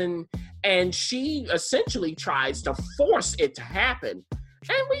position. And she essentially tries to force it to happen.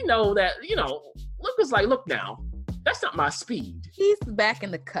 And we know that, Luca's like, look now, that's not my speed. He's back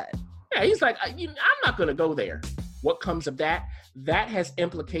in the cut. Yeah, he's like, I'm not going to go there. What comes of that? That has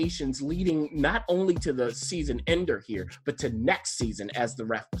implications leading not only to the season ender here, but to next season, as the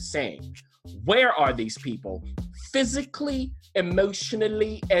ref was saying. Where are these people? Physically,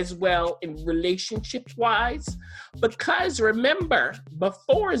 emotionally, as well, in relationship-wise? Because remember,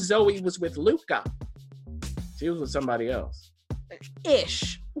 before Zoe was with Luca, she was with somebody else.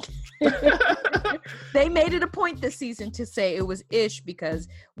 Ish. They made it a point this season to say it was ish because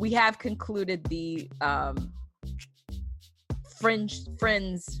we have concluded the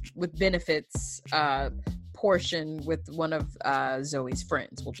friends with benefits portion with one of Zoe's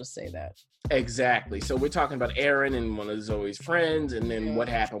friends. We'll just say that. Exactly. So we're talking about Aaron and one of Zoe's friends, and then what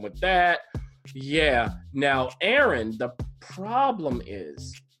happened with that. Yeah. Now, Aaron, the problem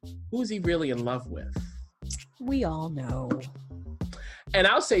is, who's he really in love with? We all know. And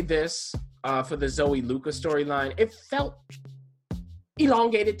I'll say this, for the Zoe Luca storyline, it felt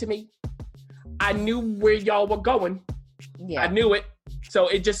elongated to me. I knew where y'all were going. Yeah. I knew it. So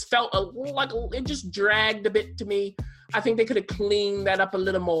it just felt it just dragged a bit to me. I think they could have cleaned that up a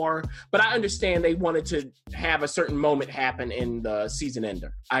little more, but I understand they wanted to have a certain moment happen in the season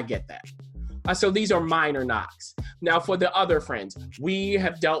ender. I get that. So these are minor knocks. Now for the other friends, we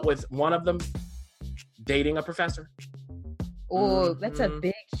have dealt with one of them dating a professor. Oh, that's a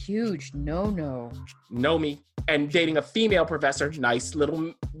big, huge no-no. Nomi. And dating a female professor. Nice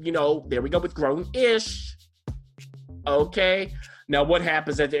little, there we go with grown-ish. Okay. Now what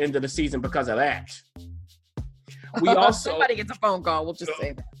happens at the end of the season because of that? We also somebody gets a phone call. We'll just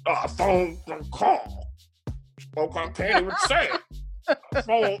say that. A phone call. Okay, I can't even say it.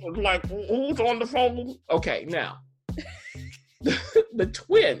 Phone, like, who's on the phone? Okay, now the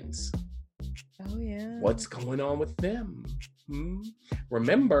twins. Oh yeah. What's going on with them?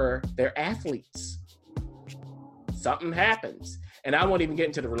 Remember, they're athletes. Something happens, and I won't even get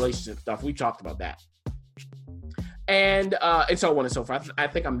into the relationship stuff. We talked about that. And so on and so forth. I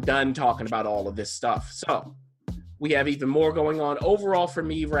think I'm done talking about all of this stuff. So we have even more going on. Overall, for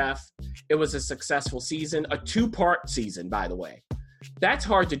me, Ref, it was a successful season, a 2-part season, by the way. That's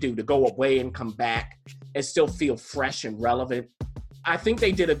hard to do, to go away and come back and still feel fresh and relevant. I think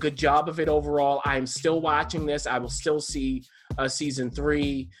they did a good job of it overall. I'm still watching this. I will still see season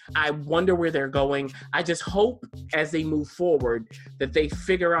 3. I wonder where they're going. I just hope as they move forward that they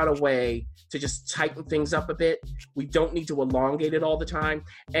figure out a way to just tighten things up a bit. We don't need to elongate it all the time.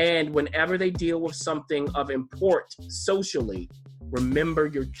 And whenever they deal with something of import socially, remember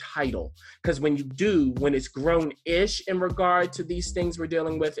your title. Because when you do, when it's grown-ish in regard to these things we're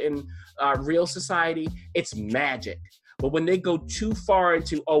dealing with in real society, it's magic. But when they go too far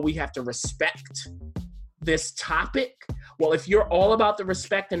into, we have to respect this topic, well, if you're all about the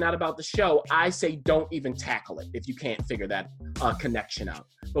respect and not about the show, I say don't even tackle it if you can't figure that connection out.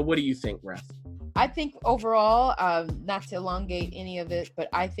 But what do you think, Ref? I think overall, not to elongate any of it, but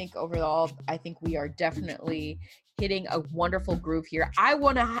I think overall, I think we are definitely hitting a wonderful groove here. I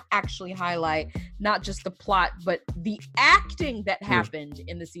want to actually highlight not just the plot, but the acting that happened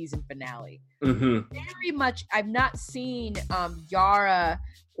in the season finale. Very much, I've not seen Yara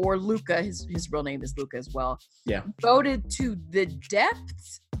or Luca, his real name is Luca as well, voted to the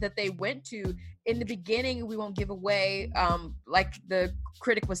depths that they went to. In the beginning, we won't give away, like the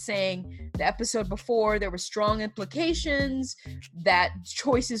critic was saying, the episode before, there were strong implications that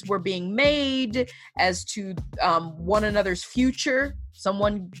choices were being made as to one another's future.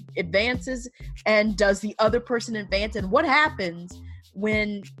 Someone advances, and does the other person advance? And what happens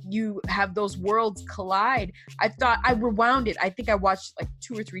when you have those worlds collide? I rewound it. I think I watched like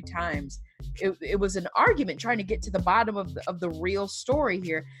 2 or 3 times. It was an argument trying to get to the bottom of the real story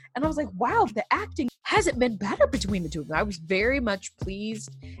here. And I was like, wow, the acting hasn't been better between the two of them. I was very much pleased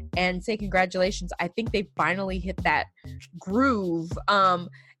and say congratulations. I think they finally hit that groove. And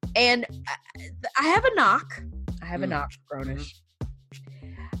I have a knock. Grownish.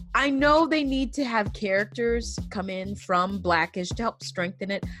 I know they need to have characters come in from Blackish to help strengthen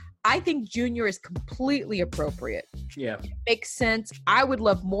it. I think Junior is completely appropriate. Yeah. It makes sense. I would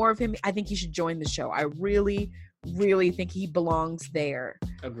love more of him. I think he should join the show. I really, really think he belongs there.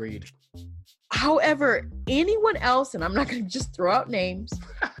 Agreed. However, anyone else, and I'm not going to just throw out names,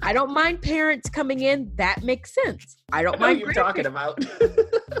 I don't mind parents coming in. That makes sense. I don't mind. What you're talking about.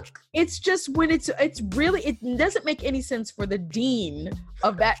 It's just when it doesn't make any sense for the dean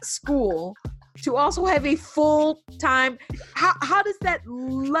of that school to also have a full-time. How does that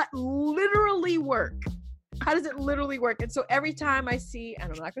literally work? How does it literally work? And so every time I see,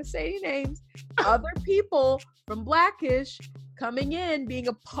 and I'm not going to say any names, other people from Blackish coming in, being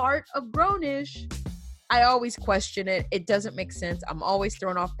a part of Grownish, I always question it. It doesn't make sense. I'm always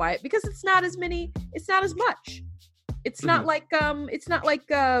thrown off by it because it's not as many. It's not as much. It's not like what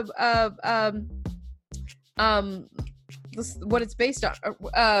it's based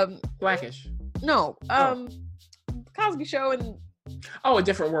on. Blackish. No. Cosby Show and a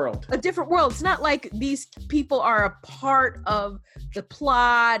different world. A different world. It's not like these people are a part of the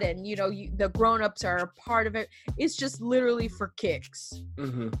plot and, the grown-ups are a part of it. It's just literally for kicks.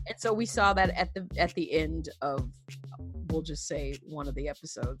 And so we saw that at the end of, we'll just say, one of the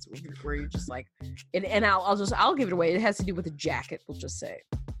episodes where you're just like, and I'll give it away. It has to do with a jacket, we'll just say.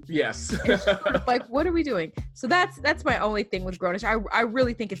 Yes. Like, what are we doing? So that's my only thing with Grownish. I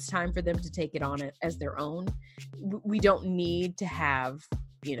really think it's time for them to take it on it as their own. We don't need to have,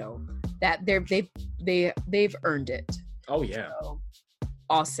 that they've earned it. Oh yeah. So,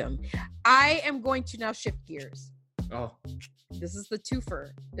 awesome. I am going to now shift gears. Oh. This is the twofer.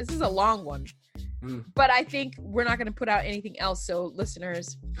 This is a long one. But I think we're not going to put out anything else. So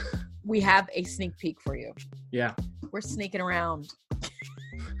listeners, we have a sneak peek for you. Yeah. We're sneaking around.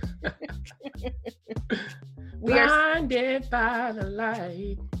 Blinded by the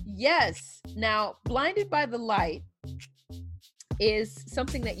light. Yes. Now, Blinded by the Light is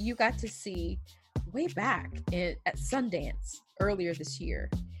something that you got to see way back at Sundance earlier this year.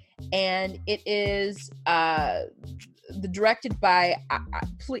 And it is directed by,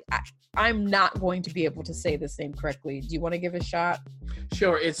 I'm not going to be able to say this name correctly. Do you want to give it a shot?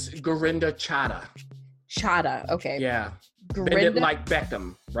 Sure. It's Gurinder Chadha. Chadha. Okay. Yeah. Gurinder. Bend it like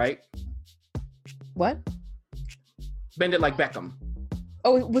Beckham, right? What? Bend it like Beckham.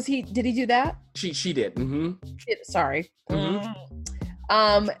 Oh, did he do that? She did. Sorry.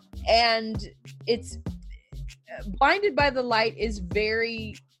 And it's Blinded by the Light is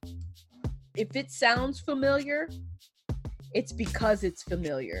very, if it sounds familiar, it's because it's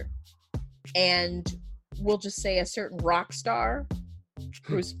familiar. And we'll just say a certain rock star,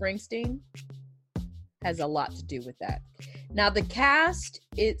 Bruce Springsteen, has a lot to do with that. Now the cast,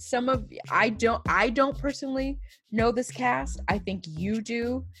 I don't personally know this cast. I think you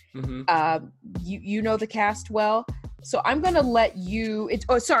do. You know the cast well. So I'm gonna let you.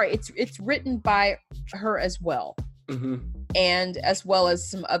 It's written by her as well. and as well as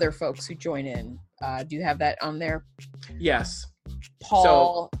some other folks who join in. Do you have that on there? Yes.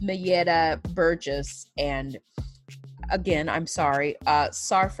 Paul Mayetta Burgess, and again, I'm sorry,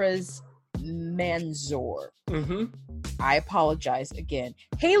 Sarfraz Manzoor. Mm-hmm. I apologize again.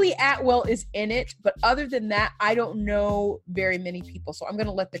 Haley Atwell is in it, but other than that, I don't know very many people. So I'm going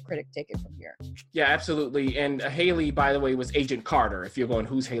to let the critic take it from here. Yeah, absolutely. And Haley, by the way, was Agent Carter, if you're going,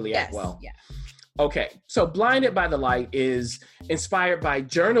 who's Haley Atwell? Yeah. Okay, so Blinded by the Light is inspired by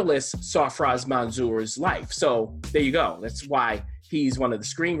journalist Sarfraz Manzoor's life. So there you go. That's why he's one of the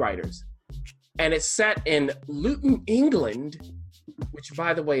screenwriters. And it's set in Luton, England, which,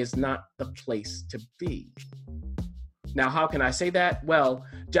 by the way, is not the place to be. Now, how can I say that? Well,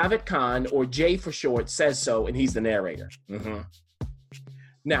 Javed Khan, or Jay for short, says so, and he's the narrator. Mm-hmm.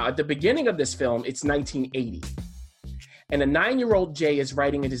 Now, at the beginning of this film, it's 1980. And a 9-year-old Jay is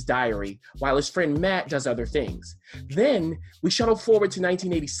writing in his diary while his friend Matt does other things. Then we shuttle forward to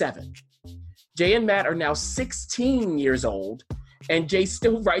 1987. Jay and Matt are now 16 years old, and Jay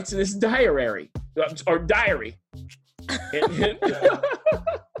still writes in his diary.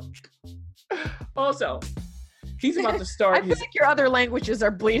 Also, he's about to start I feel like your other languages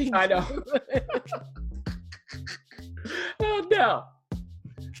are bleeding. I know. Oh, no.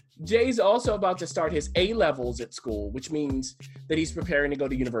 Jay's also about to start his A-levels at school, which means that he's preparing to go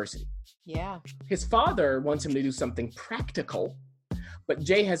to university. Yeah. His father wants him to do something practical, but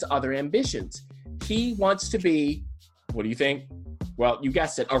Jay has other ambitions. He wants to be, what do you think? Well, you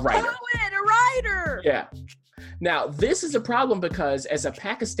guessed it, a writer. Poet, a writer! Yeah. Now, this is a problem because as a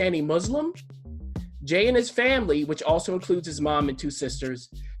Pakistani Muslim, Jay and his family, which also includes his mom and 2 sisters,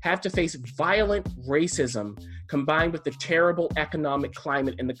 have to face violent racism combined with the terrible economic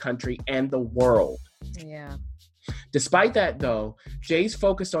climate in the country and the world. Yeah. Despite that, though, Jay's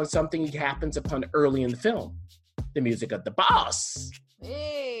focused on something he happens upon early in the film, the music of the boss.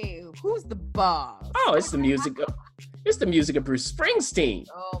 Hey, who's the boss? Oh, it's the music of Bruce Springsteen.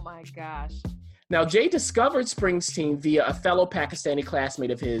 Oh my gosh. Now, Jay discovered Springsteen via a fellow Pakistani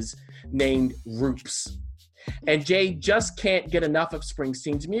classmate of his named Roops. And Jay just can't get enough of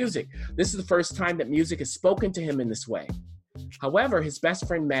Springsteen's music. This is the first time that music has spoken to him in this way. However, his best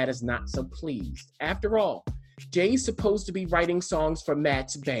friend Matt is not so pleased. After all, Jay's supposed to be writing songs for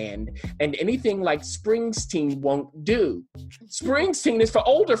Matt's band, and anything like Springsteen won't do. Springsteen is for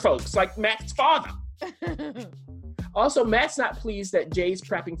older folks, like Matt's father. Also, Matt's not pleased that Jay's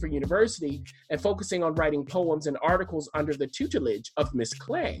prepping for university and focusing on writing poems and articles under the tutelage of Miss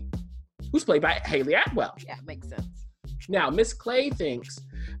Clay, who's played by Haley Atwell. Yeah, makes sense. Now, Miss Clay thinks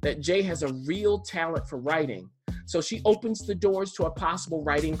that Jay has a real talent for writing, so she opens the doors to a possible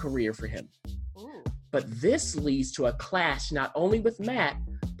writing career for him. Ooh. But this leads to a clash not only with Matt,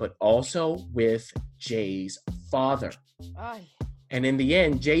 but also with Jay's father. Ay. And in the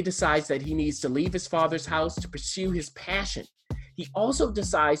end, Jay decides that he needs to leave his father's house to pursue his passion. He also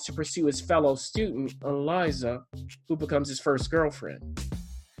decides to pursue his fellow student, Eliza, who becomes his first girlfriend.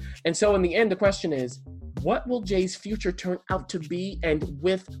 And so in the end, the question is, what will Jay's future turn out to be, and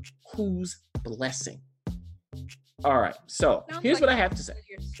with whose blessing? All right, so here's what I have to say.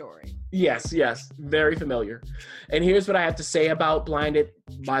 Your story. Yes, very familiar. And here's what I have to say about Blinded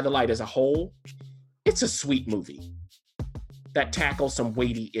by the Light as a whole. It's a sweet movie that tackles some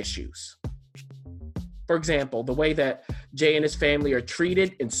weighty issues. For example, the way that Jay and his family are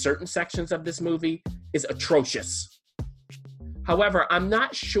treated in certain sections of this movie is atrocious. However, I'm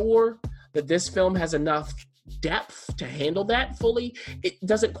not sure that this film has enough depth to handle that fully. It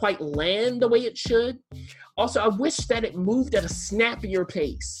doesn't quite land the way it should. Also, I wish that it moved at a snappier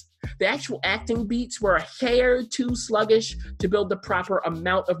pace. The actual acting beats were a hair too sluggish to build the proper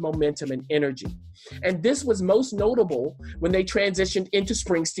amount of momentum and energy. And this was most notable when they transitioned into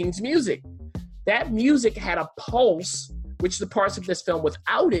Springsteen's music. That music had a pulse, which the parts of this film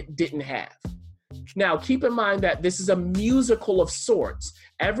without it didn't have. Now, keep in mind that this is a musical of sorts.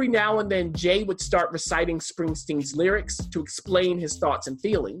 Every now and then, Jay would start reciting Springsteen's lyrics to explain his thoughts and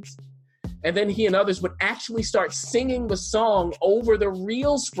feelings. And then he and others would actually start singing the song over the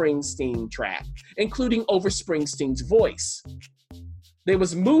real Springsteen track, including over Springsteen's voice. There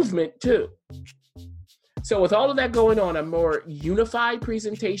was movement too. So with all of that going on, a more unified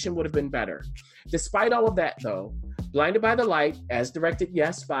presentation would have been better. Despite all of that though, Blinded by the Light, as directed,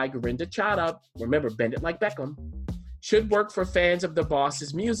 yes, by Gurinder Chadha, remember, Bend It Like Beckham, should work for fans of the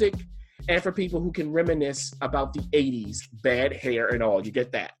Boss's music and for people who can reminisce about the 80s, bad hair and all, you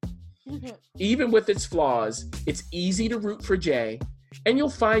get that. Even with its flaws, it's easy to root for Jay, and you'll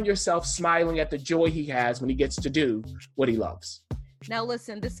find yourself smiling at the joy he has when he gets to do what he loves. Now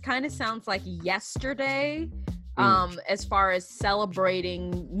listen, this kind of sounds like Yesterday, as far as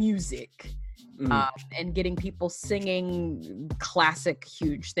celebrating music. And getting people singing classic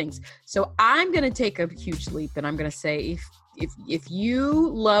huge things. So I'm going to take a huge leap, and I'm going to say if you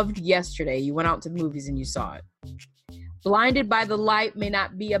loved Yesterday, you went out to the movies and you saw it, Blinded by the Light may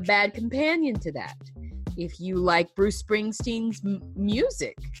not be a bad companion to that. If you like Bruce Springsteen's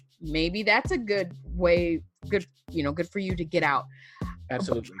music, maybe that's a good for you to get out.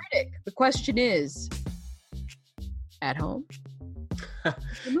 Absolutely. The question is, at home?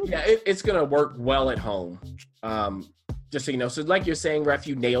 Yeah, it's gonna work well at home. Just so you know. So like you're saying, Ref,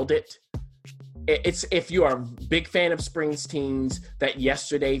 you nailed it. It's if you are a big fan of Springsteen's, that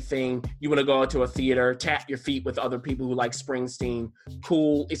Yesterday thing, you want to go out to a theater, tap your feet with other people who like Springsteen.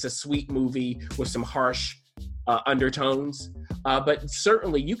 Cool. It's a sweet movie with some harsh undertones. But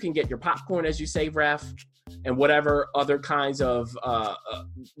certainly you can get your popcorn, as you say, Ref, and whatever other kinds of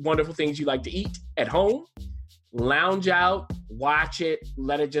wonderful things you like to eat at home. Lounge out, watch it,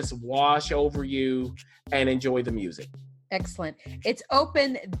 let it just wash over you, and enjoy the music. Excellent. It's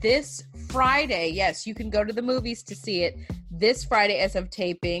open this Friday. Yes, you can go to the movies to see it this Friday as of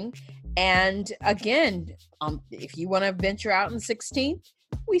taping. And again, if you want to venture out on the 16th,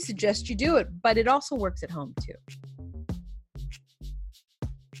 we suggest you do it. But it also works at home too.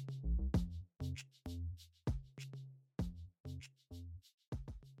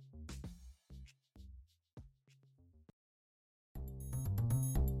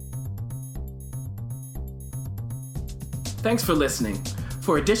 Thanks for listening.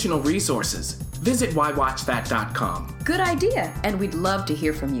 For additional resources, visit whywatchthat.com. Good idea, and we'd love to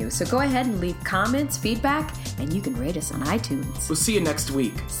hear from you. So go ahead and leave comments, feedback, and you can rate us on iTunes. We'll see you next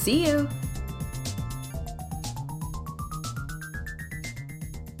week. See you.